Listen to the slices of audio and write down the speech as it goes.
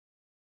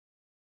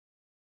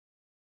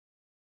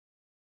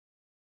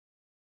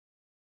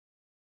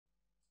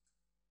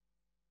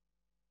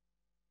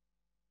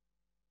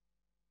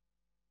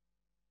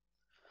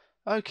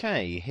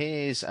Okay,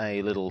 here's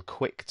a little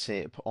quick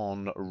tip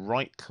on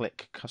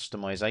right-click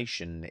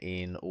customization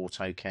in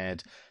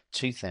AutoCAD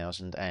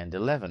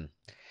 2011.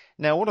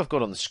 Now, what I've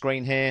got on the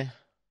screen here,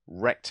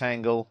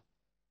 rectangle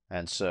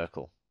and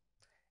circle.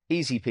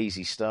 Easy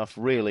peasy stuff,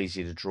 real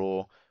easy to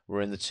draw. We're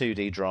in the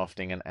 2D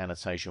drafting and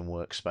annotation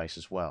workspace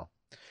as well.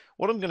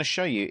 What I'm going to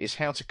show you is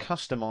how to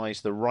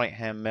customize the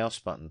right-hand mouse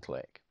button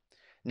click.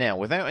 Now,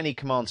 without any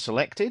command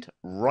selected,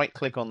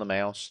 right-click on the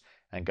mouse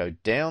and go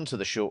down to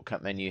the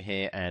shortcut menu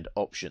here and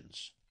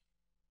Options.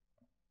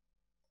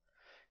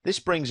 This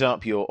brings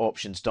up your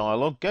Options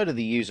dialog. Go to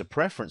the User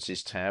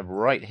Preferences tab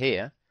right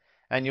here,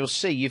 and you'll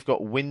see you've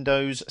got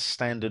Windows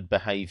Standard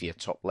Behavior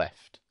top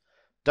left.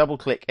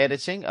 Double-click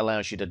Editing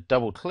allows you to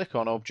double-click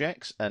on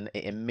objects, and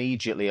it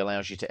immediately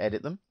allows you to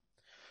edit them.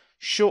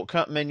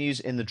 Shortcut menus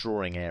in the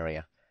drawing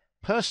area.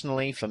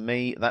 Personally, for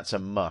me, that's a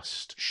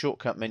must.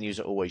 Shortcut menus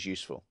are always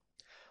useful.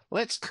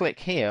 Let's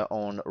click here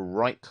on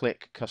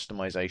right-click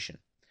customization.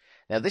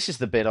 Now this is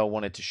the bit I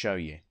wanted to show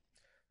you.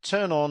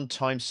 Turn on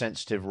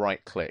time-sensitive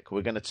right-click.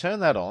 We're going to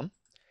turn that on,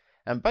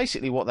 and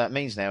basically what that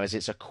means now is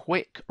it's a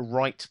quick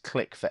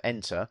right-click for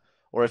enter,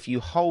 or if you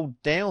hold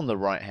down the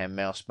right-hand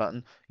mouse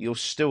button, you'll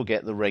still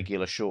get the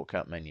regular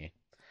shortcut menu.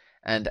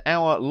 And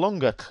our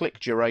longer click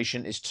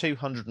duration is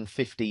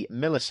 250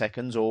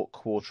 milliseconds or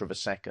quarter of a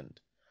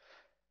second.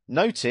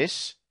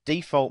 Notice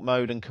default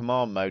mode and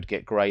command mode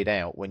get grayed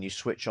out when you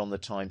switch on the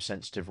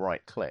time-sensitive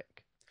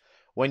right-click.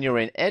 When you're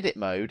in edit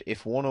mode,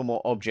 if one or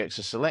more objects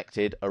are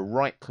selected, a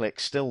right-click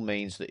still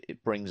means that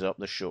it brings up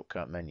the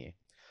shortcut menu.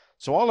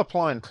 So I'll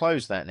apply and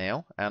close that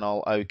now, and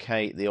I'll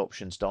OK the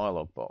Options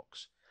dialog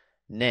box.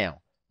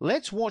 Now,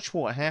 let's watch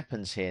what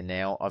happens here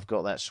now I've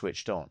got that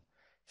switched on.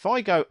 If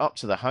I go up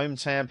to the Home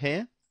tab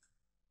here,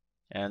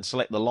 and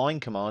select the Line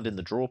command in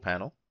the Draw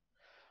panel,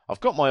 I've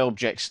got my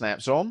object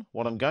snaps on.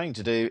 What I'm going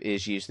to do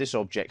is use this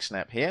object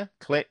snap here,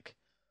 click,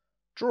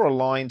 draw a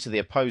line to the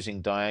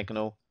opposing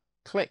diagonal,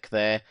 click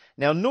there.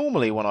 Now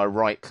normally when I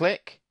right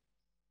click,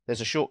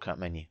 there's a shortcut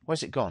menu.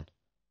 Where's it gone?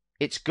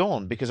 It's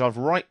gone because I've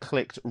right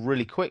clicked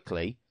really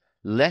quickly,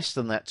 less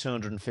than that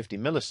 250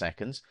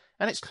 milliseconds,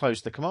 and it's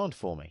closed the command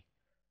for me.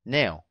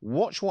 Now,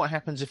 watch what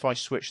happens if I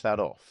switch that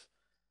off.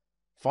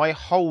 If I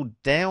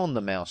hold down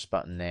the mouse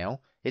button now,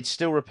 it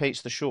still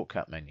repeats the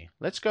shortcut menu.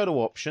 Let's go to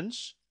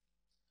Options.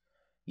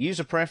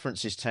 User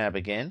Preferences tab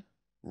again,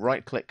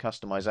 right-click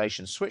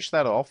Customization, switch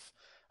that off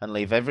and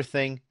leave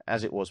everything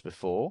as it was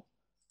before.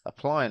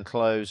 Apply and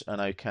close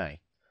and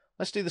OK.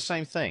 Let's do the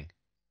same thing.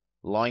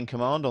 Line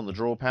command on the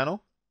Draw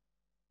panel,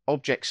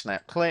 Object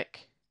Snap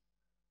Click,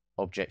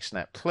 Object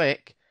Snap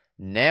Click.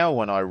 Now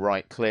when I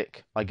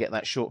right-click, I get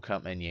that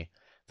shortcut menu,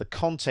 the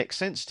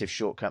context-sensitive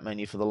shortcut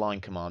menu for the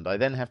Line command. I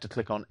then have to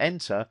click on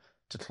Enter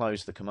to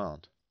close the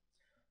command.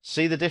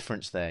 See the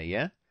difference there,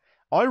 yeah?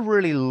 I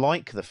really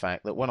like the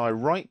fact that when I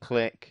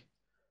right-click,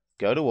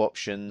 go to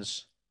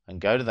Options, and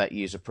go to that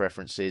User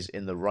Preferences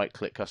in the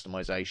right-click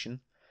customization,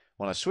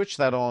 when I switch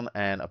that on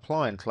and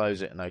apply and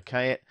close it and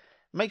OK it,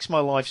 makes my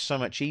life so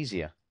much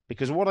easier.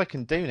 Because what I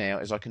can do now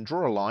is I can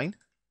draw a line,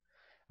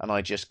 and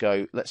I just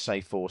go, let's say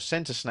for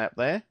center snap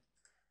there,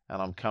 and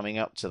I'm coming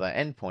up to that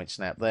endpoint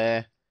snap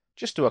there,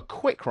 just do a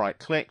quick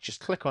right-click, just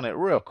click on it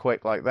real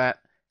quick like that,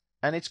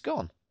 and it's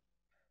gone.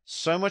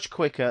 So much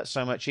quicker,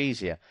 so much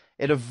easier.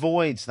 It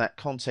avoids that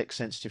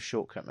context-sensitive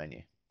shortcut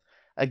menu.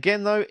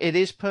 Again, though, it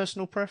is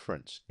personal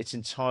preference. It's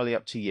entirely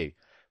up to you.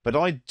 But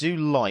I do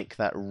like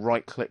that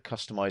right-click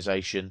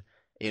customization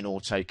in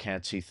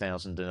AutoCAD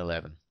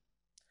 2011.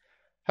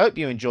 Hope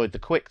you enjoyed the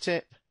quick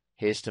tip.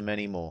 Here's to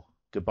many more.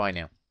 Goodbye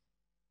now.